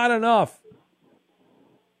or not enough?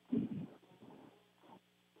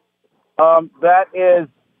 That is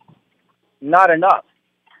not enough.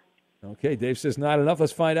 Okay, Dave says not enough.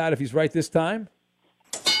 Let's find out if he's right this time.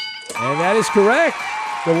 And that is correct.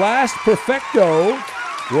 The last perfecto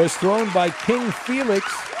was thrown by King Felix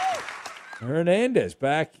Hernandez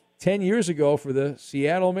back 10 years ago for the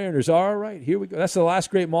Seattle Mariners. All right, here we go. That's the last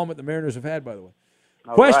great moment the Mariners have had, by the way.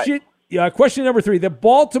 Question number 3. The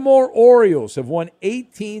Baltimore Orioles have won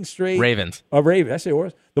 18 straight. Ravens. Ravens. I say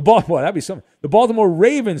Orioles. That'd be something. The Baltimore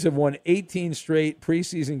Ravens have won 18 straight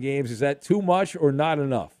preseason games. Is that too much or not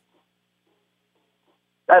enough?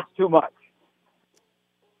 That's too much.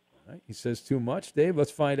 All right. He says too much. Dave,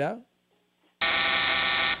 let's find out.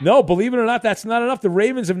 No, believe it or not, that's not enough. The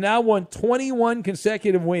Ravens have now won 21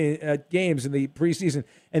 consecutive games in the preseason.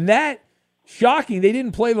 And that, shocking, they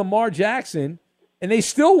didn't play Lamar Jackson, and they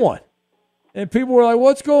still won. And people were like,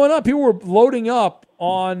 what's going on? People were loading up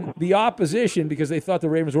on the opposition because they thought the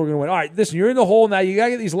Ravens were going to win. All right, listen, you're in the hole now. You got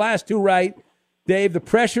to get these last 2 right. Dave, the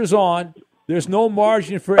pressure's on. There's no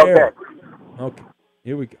margin for error. Okay,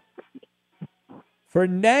 here we go.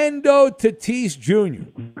 Fernando Tatis Jr.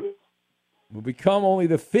 will become only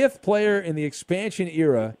the 5th player in the expansion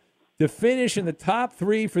era to finish in the top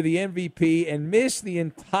 3 for the MVP and miss the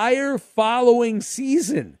entire following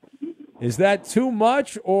season. Is that too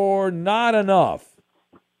much or not enough?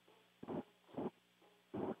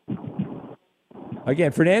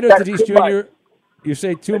 Again, Fernando Tatis Jr., you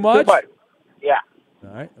say too much? Too much? Yeah.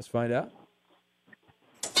 All right, let's find out.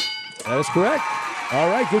 That is correct. All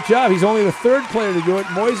right, good job. He's only the 3rd player to do it.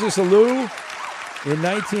 Moises Alou in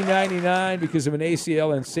 1999 because of an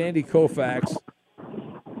ACL, and Sandy Koufax,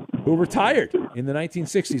 who retired in the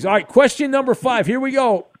 1960s. All right, question number 5. Here we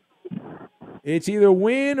go. It's either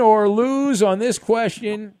win or lose on this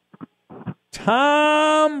question.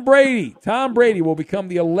 Tom Brady will become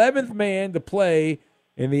the 11th man to play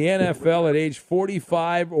in the NFL at age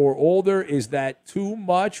 45 or older. Is that too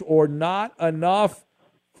much or not enough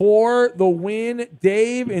for the win?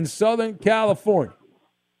 Dave in Southern California.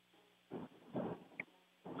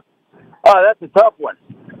 Oh, that's a tough one.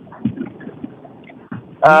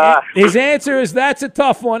 His answer is that's a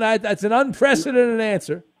tough one. That's an unprecedented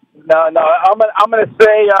answer. No, I'm gonna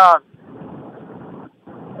say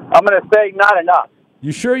not enough.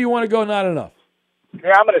 You sure you want to go not enough?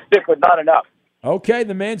 Yeah, I'm gonna stick with not enough. Okay,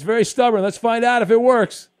 the man's very stubborn. Let's find out if it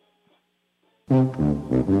works. Too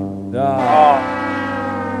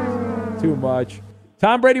much.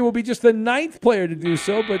 Tom Brady will be just the 9th player to do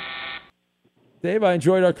so, but Dave, I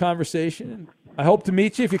enjoyed our conversation. I hope to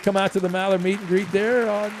meet you if you come out to the Maller meet and greet there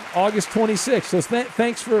on August 26th. So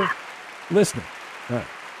thanks for listening. All right.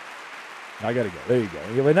 I got to go. There you go.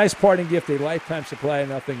 You have a nice parting gift, a lifetime supply of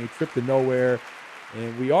nothing, a trip to nowhere.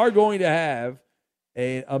 And we are going to have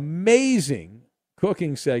an amazing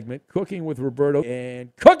cooking segment, Cooking with Roberto.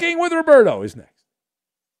 And Cooking with Roberto is next.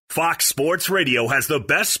 Fox Sports Radio has the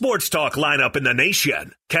best sports talk lineup in the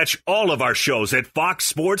nation. Catch all of our shows at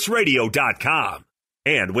foxsportsradio.com.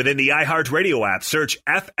 And within the iHeartRadio app, search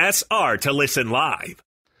FSR to listen live.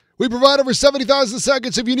 We provide over 70,000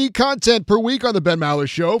 seconds of unique content per week on the Ben Maller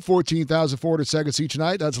Show, 14,400 seconds each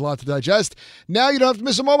night. That's a lot to digest. Now you don't have to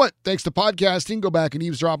miss a moment. Thanks to podcasting, go back and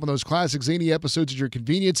eavesdrop on those classic zany episodes at your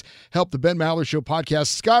convenience. Help the Ben Maller Show podcast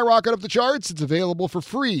skyrocket up the charts. It's available for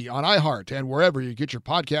free on iHeart and wherever you get your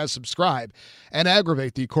podcast. Subscribe and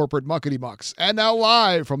aggravate the corporate muckety-mucks. And now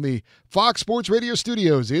live from the Fox Sports Radio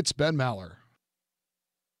studios, it's Ben Maller.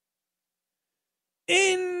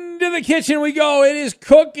 Into the kitchen we go. It is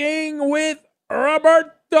Cooking with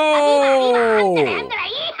Roberto.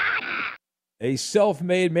 A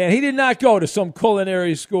self-made man. He did not go to some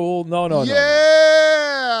culinary school. No.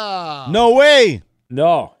 No way.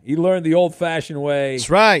 No, he learned the old-fashioned way. That's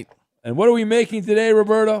right. And what are we making today,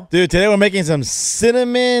 Roberto? Dude, today we're making some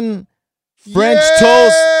cinnamon French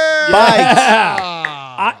toast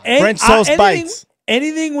bites. French toast bites.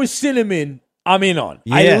 Anything with cinnamon, I'm in on.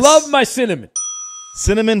 Yes. I love my cinnamon.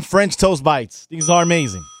 Cinnamon French toast bites. These are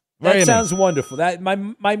amazing. That sounds wonderful. That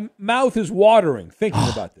my mouth is watering thinking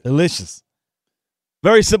about this. Delicious.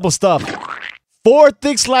 Very simple stuff. 4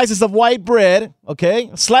 thick slices of white bread. Okay,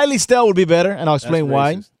 slightly stale would be better, and I'll explain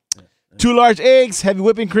why. 2 large eggs, heavy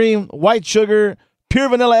whipping cream, white sugar, pure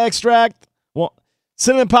vanilla extract,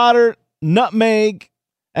 cinnamon powder, nutmeg,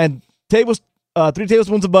 and 3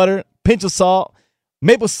 tablespoons of butter, pinch of salt,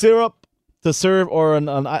 maple syrup to serve, or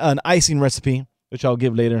an icing recipe, which I'll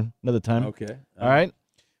give later another time. Okay. All right.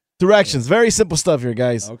 Directions. Very simple stuff here,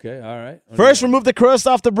 guys. Okay. All right. First, remove the crust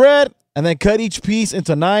off the bread, and then cut each piece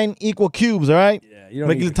into 9 equal cubes. All right. Yeah. You don't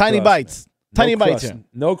make need tiny crust, bites. Man. Tiny bites here.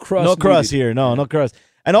 No crust. No crust needed. here. No crust.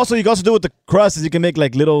 And also, you can also do with the crust is you can make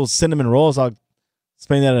like little cinnamon rolls. I'll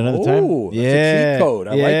explain that another time. Oh, that's a cheat code.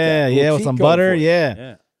 I like that. Yeah, with some butter.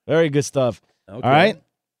 Yeah. Very good stuff. Okay. All right.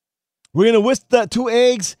 We're going to whisk the 2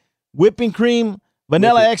 eggs, whipping cream,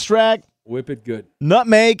 vanilla extract, Whip it good.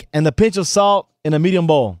 nutmeg, and the pinch of salt in a medium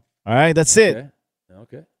bowl. All right. That's it.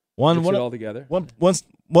 Okay. One Mix it all together. One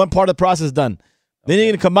part of the process done. Then you're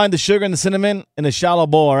going to combine the sugar and the cinnamon in a shallow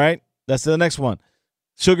bowl. All right. That's the next one.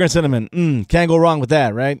 Sugar and cinnamon. Can't go wrong with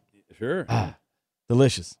that, right? Sure.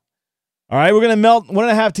 Delicious. All right, we're going to melt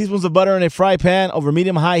 1.5 teaspoons of butter in a fry pan over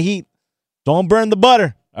medium-high heat. Don't burn the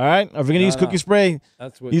butter, all right? Or if you're going to use cooking spray,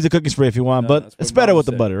 use a cooking spray if you want, but it's better with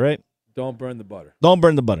the butter, right? Don't burn the butter. Don't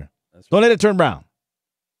burn the butter. Don't let it turn brown.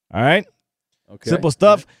 All right? Okay. Simple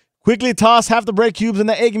stuff. Quickly toss half the bread cubes in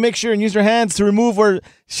the egg mixture and use your hands to remove or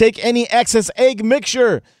shake any excess egg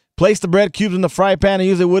mixture. Place the bread cubes in the fry pan and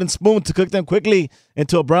use a wooden spoon to cook them quickly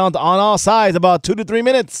until browned on all sides, about 2 to 3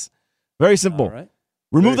 minutes. Very simple. All right.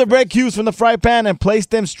 Remove the bread cubes from the fry pan and place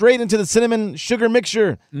them straight into the cinnamon sugar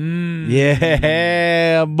mixture.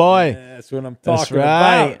 Yeah, boy. That's what I'm talking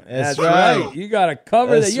about. That's right. You got to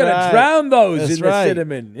cover that. You got to drown those in the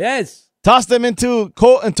cinnamon. Yes. Toss them until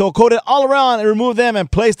coated all around and remove them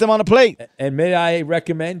and place them on a plate. And may I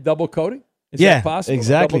recommend double coating? Is that possible?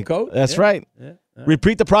 Exactly. Double coat? That's right. Yeah.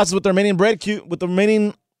 Repeat the process with the remaining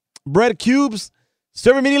bread cubes.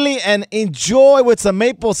 Serve immediately and enjoy with some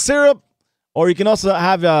maple syrup. Or you can also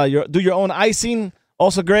have do your own icing.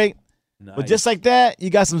 Also great. Nice. But just like that, you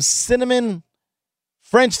got some cinnamon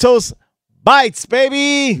French toast bites,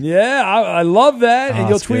 baby. Yeah, I love that. And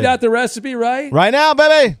you'll tweet good. out the recipe, right? Right now,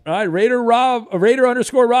 baby. All right,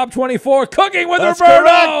 Raider_Rob24, Cooking with That's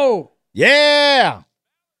Roberto. correct. Yeah.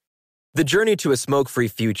 The journey to a smoke-free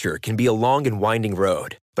future can be a long and winding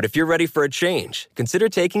road. But if you're ready for a change, consider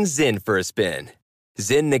taking Zyn for a spin.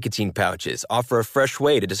 Zyn nicotine pouches offer a fresh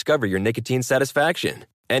way to discover your nicotine satisfaction.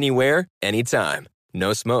 Anywhere, anytime.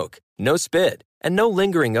 No smoke, no spit, and no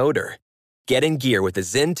lingering odor. Get in gear with the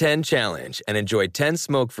Zyn 10 Challenge and enjoy 10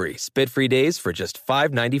 smoke-free, spit-free days for just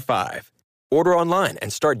 $5.95. Order online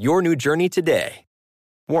and start your new journey today.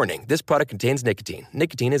 Warning, this product contains nicotine.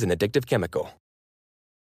 Nicotine is an addictive chemical.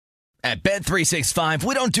 At Bet365,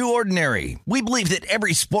 we don't do ordinary. We believe that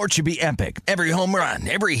every sport should be epic. Every home run,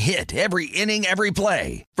 every hit, every inning, every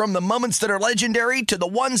play. From the moments that are legendary to the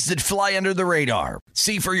ones that fly under the radar.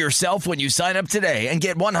 See for yourself when you sign up today and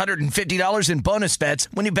get $150 in bonus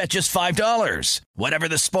bets when you bet just $5. Whatever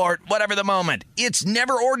the sport, whatever the moment, it's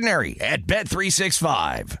never ordinary at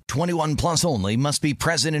Bet365. 21 plus only. Must be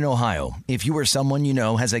present in Ohio. If you or someone you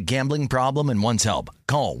know has a gambling problem and wants help,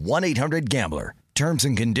 call 1-800-GAMBLER. Terms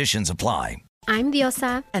and conditions apply. I'm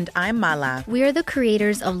Diosa. And I'm Mala. We are the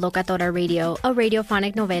creators of Locatora Radio, a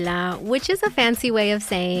radiophonic novela, which is a fancy way of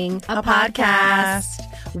saying a podcast.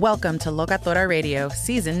 Welcome to Locatora Radio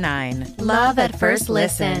Season 9. Love at first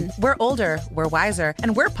listen. We're older, we're wiser,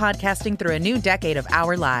 and we're podcasting through a new decade of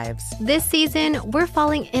our lives. This season, we're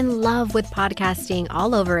falling in love with podcasting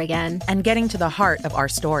all over again. And getting to the heart of our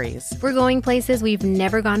stories. We're going places we've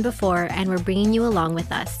never gone before, and we're bringing you along with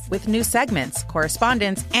us. With new segments,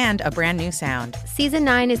 correspondence, and a brand new sound. Season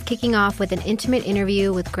 9 is kicking off with an intimate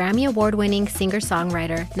interview with Grammy Award-winning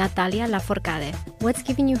singer-songwriter Natalia Lafourcade. What's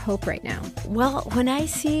giving you hope right now? Well, when I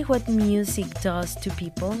see what music does to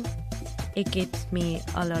people, it gives me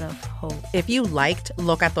a lot of hope. If you liked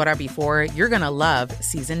Locatora before, you're going to love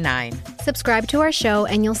Season 9. Subscribe to our show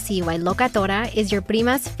and you'll see why Locatora is your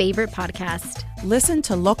prima's favorite podcast. Listen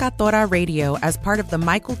to Locatora Radio as part of the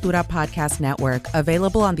My Cultura Podcast Network,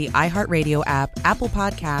 available on the iHeartRadio app, Apple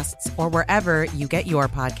Podcasts, or wherever you get your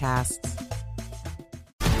podcasts.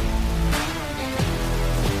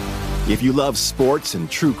 If you love sports and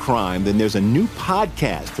true crime, then there's a new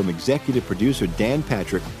podcast from executive producer Dan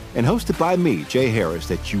Patrick and hosted by me, Jay Harris,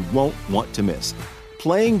 that you won't want to miss.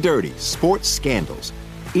 Playing Dirty: Sports Scandals.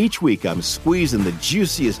 Each week, I'm squeezing the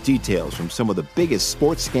juiciest details from some of the biggest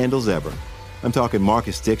sports scandals ever. I'm talking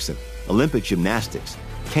Marcus Dixon, Olympic gymnastics,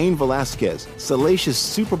 Cain Velasquez, salacious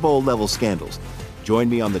Super Bowl-level scandals. Join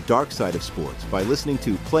me on the dark side of sports by listening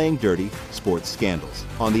to Playing Dirty: Sports Scandals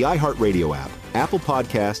on the iHeartRadio app, Apple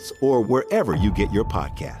Podcasts, or wherever you get your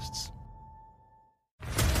podcasts.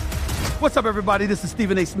 What's up, everybody? This is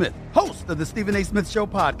Stephen A. Smith, host of the Stephen A. Smith Show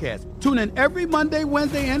podcast. Tune in every Monday,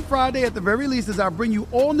 Wednesday, and Friday at the very least as I bring you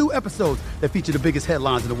all new episodes that feature the biggest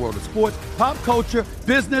headlines in the world of sports, pop culture,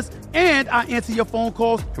 business, and I answer your phone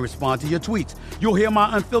calls and respond to your tweets. You'll hear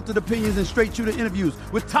my unfiltered opinions and straight-shooter interviews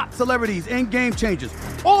with top celebrities and game changers.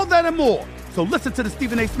 All of that and more. So listen to the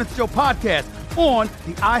Stephen A. Smith Show podcast on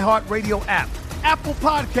the iHeartRadio app, Apple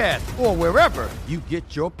Podcasts, or wherever you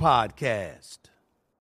get your podcasts.